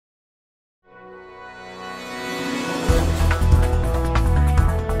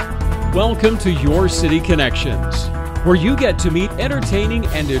Welcome to Your City Connections, where you get to meet entertaining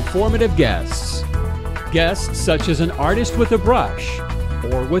and informative guests. Guests such as an artist with a brush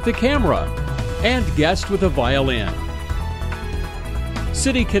or with a camera, and guests with a violin.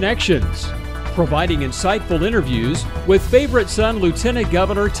 City Connections, providing insightful interviews with favorite son Lieutenant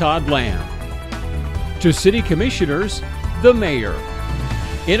Governor Todd Lamb. To city commissioners, the mayor.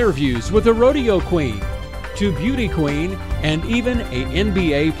 Interviews with a rodeo queen, to beauty queen, and even an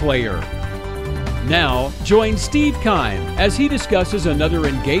NBA player. Now, join Steve Kime as he discusses another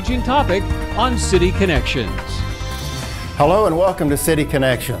engaging topic on City Connections. Hello and welcome to City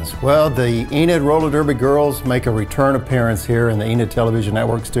Connections. Well, the Enid Roller Derby girls make a return appearance here in the Enid Television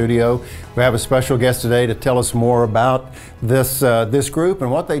Network studio. We have a special guest today to tell us more about this group and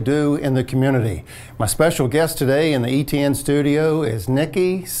what they do in the community. My special guest today in the ETN studio is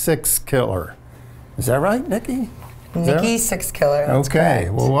Nikki Sixkiller. Is that right, Nikki? Nikki Sixkiller. Okay,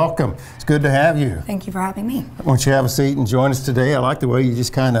 correct. Well, welcome. It's good to have you. Thank you for having me. Why don't you have a seat and join us today? I like the way you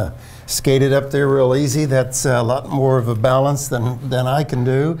just kind of skated up there real easy. That's a lot more of a balance than I can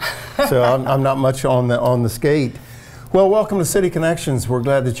do. So I'm not much on the skate. Well, welcome to City Connections. We're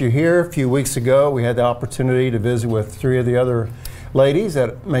glad that you're here. A few weeks ago, we had the opportunity to visit with three of the other ladies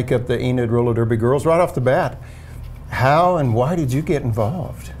that make up the Enid Roller Derby girls. Right off the bat, how and why did you get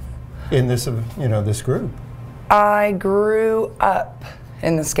involved in this, this group? I grew up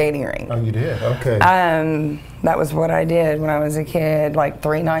in the skating rink. Oh, you did? Okay. That was what I did when I was a kid, like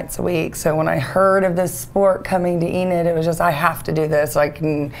 3 nights a week. So when I heard of this sport coming to Enid, it was just, I have to do this. I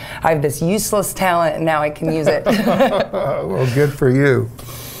have this useless talent, and now I can use it. Well, good for you.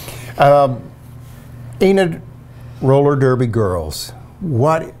 Enid Roller Derby girls.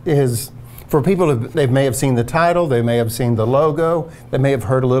 What is, for people, they may have seen the title, they may have seen the logo, they may have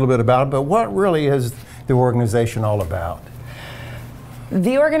heard a little bit about it, but what really is the organization all about?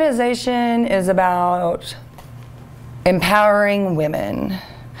 The organization is about empowering women.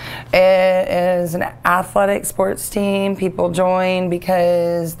 It is an athletic sports team. People join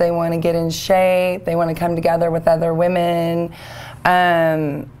because they want to get in shape, they want to come together with other women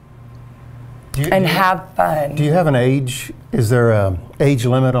and have fun. Do you have an age? Is there an age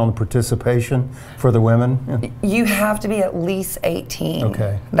limit on participation for the women? You have to be at least 18.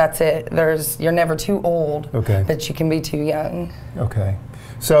 Okay. That's it. You're never too old, okay, but you can be too young. Okay.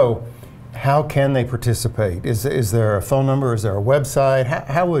 So how can they participate? Is there a phone number? Is there a website?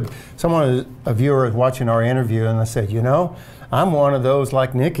 How would someone, a viewer watching our interview, and they said, you know, I'm one of those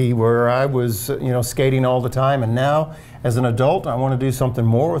like Nikki where I was, skating all the time, and now as an adult I want to do something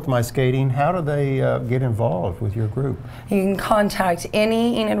more with my skating. How do they get involved with your group? You can contact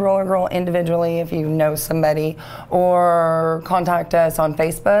any Enid Roller Girl individually if you know somebody, or contact us on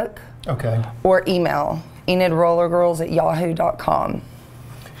Facebook. Okay. Or email enidrollergirls@yahoo.com.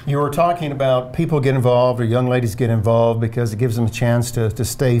 You were talking about people get involved, or young ladies get involved because it gives them a chance to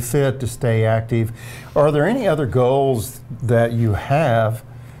stay fit, to stay active. Are there any other goals that you have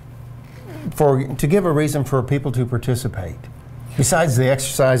to give a reason for people to participate, besides the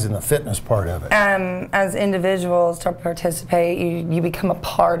exercise and the fitness part of it? As individuals to participate, you become a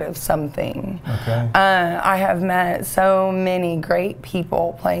part of something. Okay. I have met so many great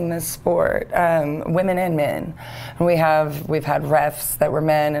people playing this sport, women and men. And we've had refs that were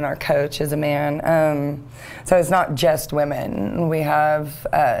men, and our coach is a man. So it's not just women. We have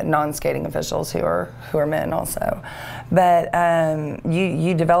non-skating officials who are men also. But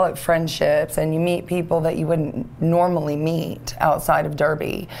you develop friendships, and you meet people that you wouldn't normally meet outside of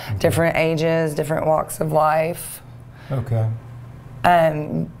Derby. Okay. Different ages, different walks of life. Okay.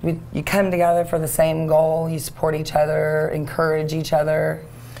 You come together for the same goal. You support each other, encourage each other.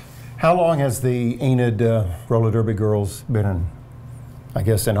 How long has the Enid Roller Derby girls been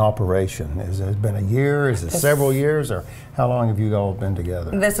in operation? Has it been a year? Is it several years? Or how long have you all been together?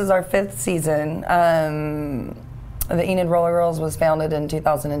 This is our 5th season. The Enid Roller Girls was founded in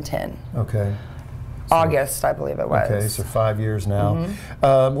 2010. Okay. August, I believe it was. Okay, so 5 years now.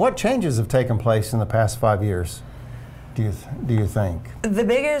 Mm-hmm. What changes have taken place in the past 5 years, do you think? The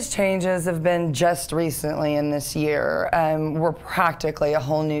biggest changes have been just recently in this year. We're practically a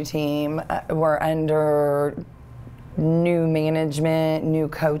whole new team. We're under new management, new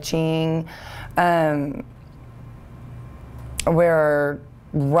coaching. We're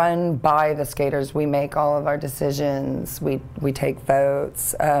run by the skaters. We make all of our decisions. We take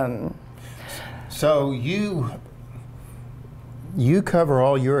votes. So you cover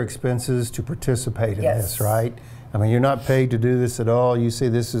all your expenses to participate in this, right? I mean, you're not paid to do this at all. You see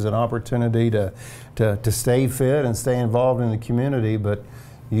this as an opportunity to stay fit and stay involved in the community, but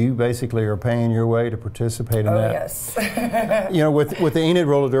You basically are paying your way to participate in that. Yes. You know, with the Enid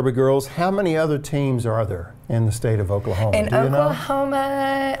Roller Derby girls, how many other teams are there in the state of Oklahoma? In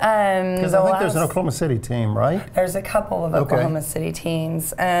Oklahoma, because I think there's an Oklahoma City team, right? There's a couple of Oklahoma City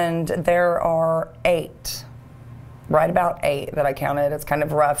teams, and there are 8. Right about 8 that I counted. It's kind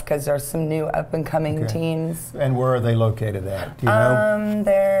of rough because there's some new up-and-coming teams. And where are they located at? Do you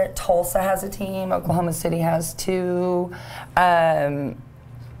know? Tulsa has a team. Oklahoma City has 2.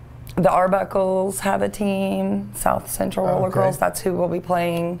 The Arbuckles have a team. South Central Roller Girls. That's who we'll be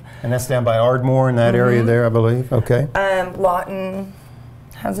playing. And that's down by Ardmore in that area there, I believe. Okay. Lawton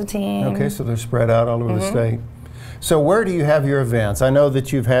has a team. Okay, so they're spread out all over the state. So where do you have your events? I know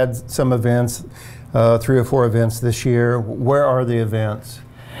that you've had some events. 3 or 4 events this year. Where are the events?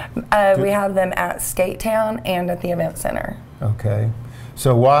 We have them at Skate Town and at the Event Center. Okay.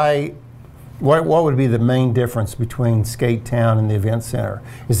 So what would be the main difference between Skate Town and the Event Center?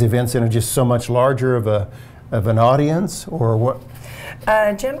 Is the Event Center just so much larger of an audience, or what?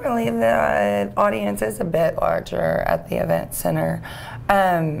 Generally, the audience is a bit larger at the Event Center.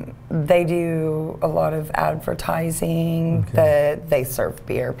 They do a lot of advertising. They serve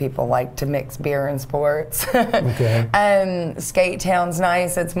beer. People like to mix beer and sports. Skate Town's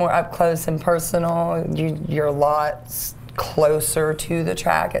nice. It's more up close and personal. You're a lot closer to the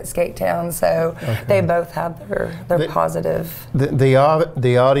track at Skate Town, so they both have their positive. The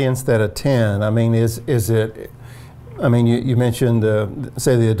audience that attend, I mean, is it? I mean, you mentioned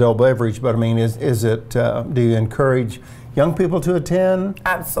say the adult beverage, but I mean, is it? Do you encourage young people to attend?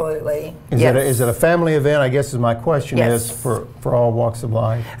 Absolutely. Is it a family event? I guess is my question is for all walks of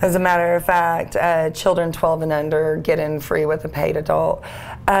life. As a matter of fact, children 12 and under get in free with a paid adult.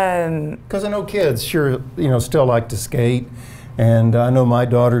 Because I know kids still like to skate. And I know my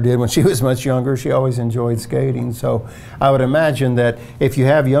daughter did when she was much younger. She always enjoyed skating. So I would imagine that if you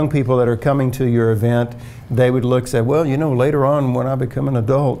have young people that are coming to your event, they would look and say, well, later on when I become an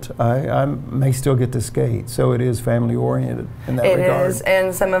adult, I may still get to skate. So it is family oriented in that regard. It is,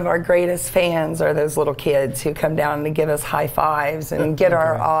 and some of our greatest fans are those little kids who come down to give us high fives and get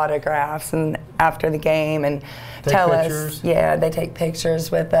our autographs and after the game and tell us, they take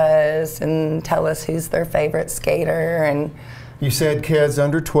pictures with us and tell us who's their favorite skater. And you said kids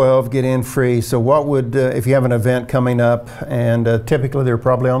under 12 get in free. So what would, if you have an event coming up, and typically they're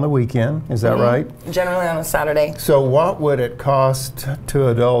probably on the weekend, is that right? Generally on a Saturday. So what would it cost to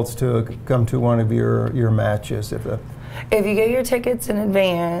adults to come to one of your matches? If you get your tickets in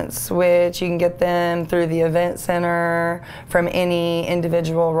advance, which you can get them through the Event Center, from any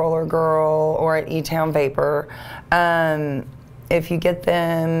individual roller girl, or at E-Town Vapor, if you get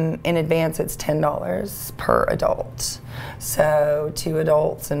them in advance, it's $10 per adult. So 2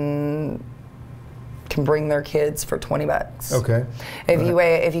 adults and can bring their kids for $20. Okay.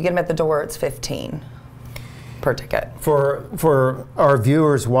 If you get them at the door, it's $15 per ticket. For our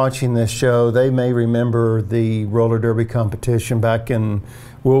viewers watching this show, they may remember the roller derby competition back in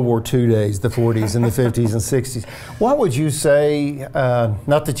World War II days, the 40s and the 50s and 60s. What would you say,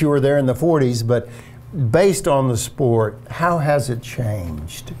 not that you were there in the 40s, but based on the sport, how has it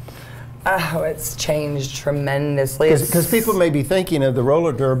changed? Oh, it's changed tremendously. Because people may be thinking of the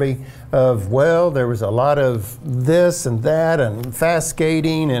roller derby of, well, there was a lot of this and that and fast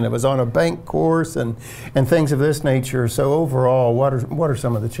skating, and it was on a bank course and things of this nature. So overall, what are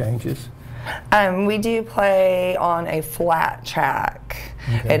some of the changes? We do play on a flat track.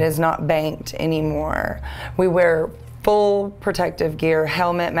 It is not banked anymore. We wear full protective gear: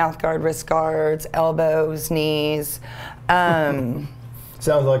 helmet, mouth guard, wrist guards, elbows, knees.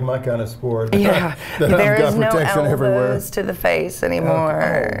 Sounds like my kind of sport. Yeah, there is no elbows everywhere to the face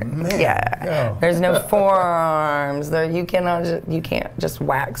anymore. Oh, man. Yeah, there's no forearms. You can't just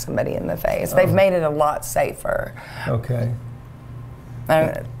whack somebody in the face. They've made it a lot safer. Okay.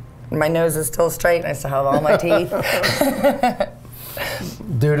 My nose is still straight, and I still have all my teeth.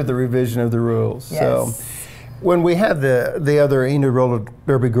 Due to the revision of the rules. Yes. So, when we had the other Enid Roller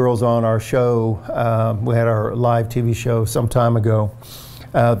Derby girls on our show, we had our live TV show some time ago.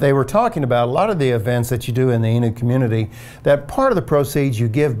 They were talking about a lot of the events that you do in the Enid community, that part of the proceeds you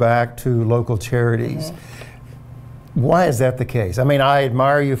give back to local charities. Why is that the case? I mean, I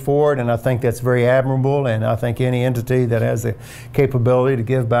admire you for it, and I think that's very admirable, and I think any entity that has the capability to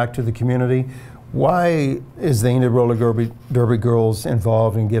give back to the community. Why is the Enid Roller Derby girls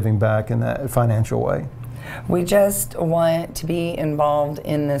involved in giving back in that financial way? We just want to be involved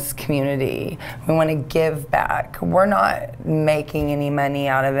in this community. We want to give back. We're not making any money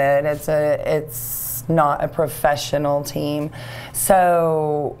out of it. It's not a professional team.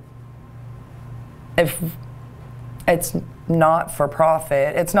 So if it's not for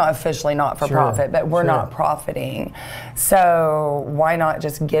profit. It's not officially not for profit, but we're not profiting. So why not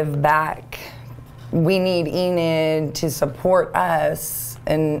just give back? We need Enid to support us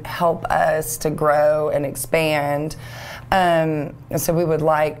and help us to grow and expand. So we would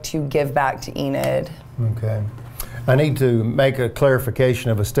like to give back to Enid. Okay. I need to make a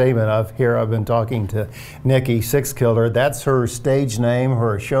clarification of a statement. I've been talking to Nikki Sixkiller. That's her stage name,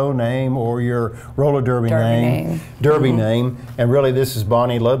 her show name, or your roller derby name. Derby name. And really, this is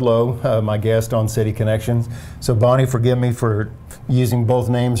Bonnie Ludlow, my guest on City Connections. So Bonnie, forgive me for using both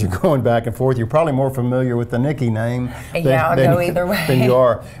names. You're going back and forth. You're probably more familiar with the Nikki name I'll go either way. than you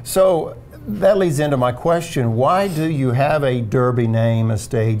are. So that leads into my question. Why do you have a derby name, a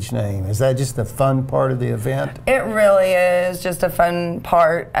stage name? Is that just the fun part of the event? It really is just a fun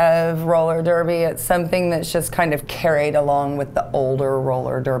part of roller derby. It's something that's just kind of carried along with the older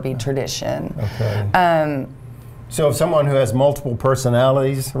roller derby tradition. Okay. So if someone who has multiple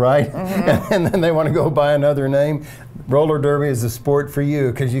personalities, right, and then they want to go by another name, roller derby is a sport for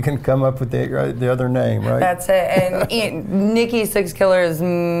you because you can come up with the other name, right? That's it. And Nikki Sixkiller is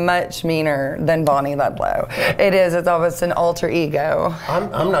much meaner than Bonnie Ludlow. It is. It's almost an alter ego.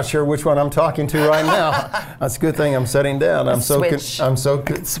 I'm not sure which one I'm talking to right now. That's a good thing I'm sitting down. I'm so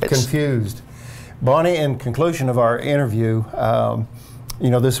confused. Bonnie, in conclusion of our interview, you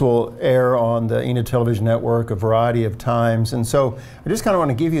know, this will air on the Enid Television Network a variety of times. And so I just kind of want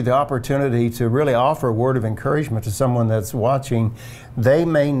to give you the opportunity to really offer a word of encouragement to someone that's watching. They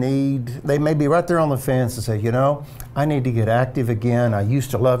may be right there on the fence and say, you know, I need to get active again. I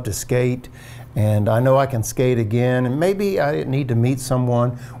used to love to skate, and I know I can skate again. And maybe I need to meet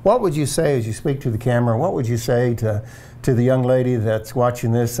someone. What would you say as you speak to the camera? What would you say to the young lady that's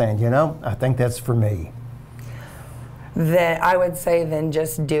watching this saying, you know, I think that's for me? That I would say, then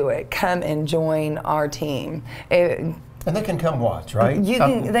just do it. Come and join our team. And they can come watch, right? They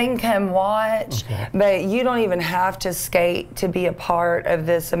can come watch, but you don't even have to skate to be a part of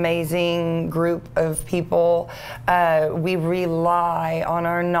this amazing group of people. We rely on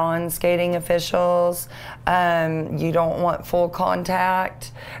our non-skating officials. You don't want full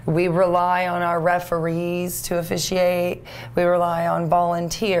contact. We rely on our referees to officiate. We rely on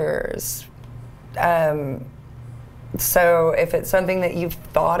volunteers. So if it's something that you've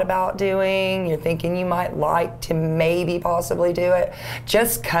thought about doing, you're thinking you might like to maybe possibly do it,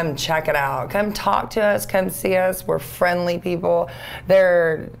 just come check it out. Come talk to us, come see us. We're friendly people.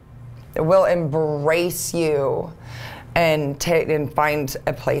 We'll embrace you and find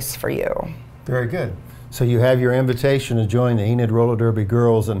a place for you. Very good. So you have your invitation to join the Enid Roller Derby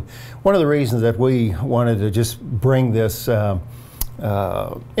Girls, and one of the reasons that we wanted to just bring this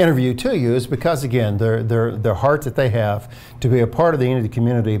interview to you is because, again, their heart that they have to be a part of the Enid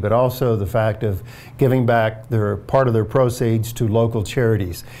community, but also the fact of giving back part of their proceeds to local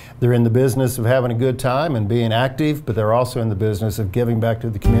charities. They're in the business of having a good time and being active, but they're also in the business of giving back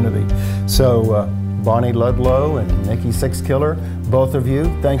to the community. So Bonnie Ludlow and Nikki Sixkiller, both of you,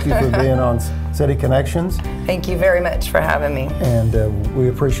 thank you for being on City Connections. Thank you very much for having me. And we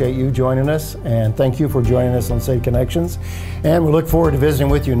appreciate you joining us, and thank you for joining us on City Connections. And we look forward to visiting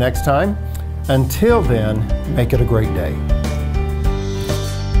with you next time. Until then, make it a great day.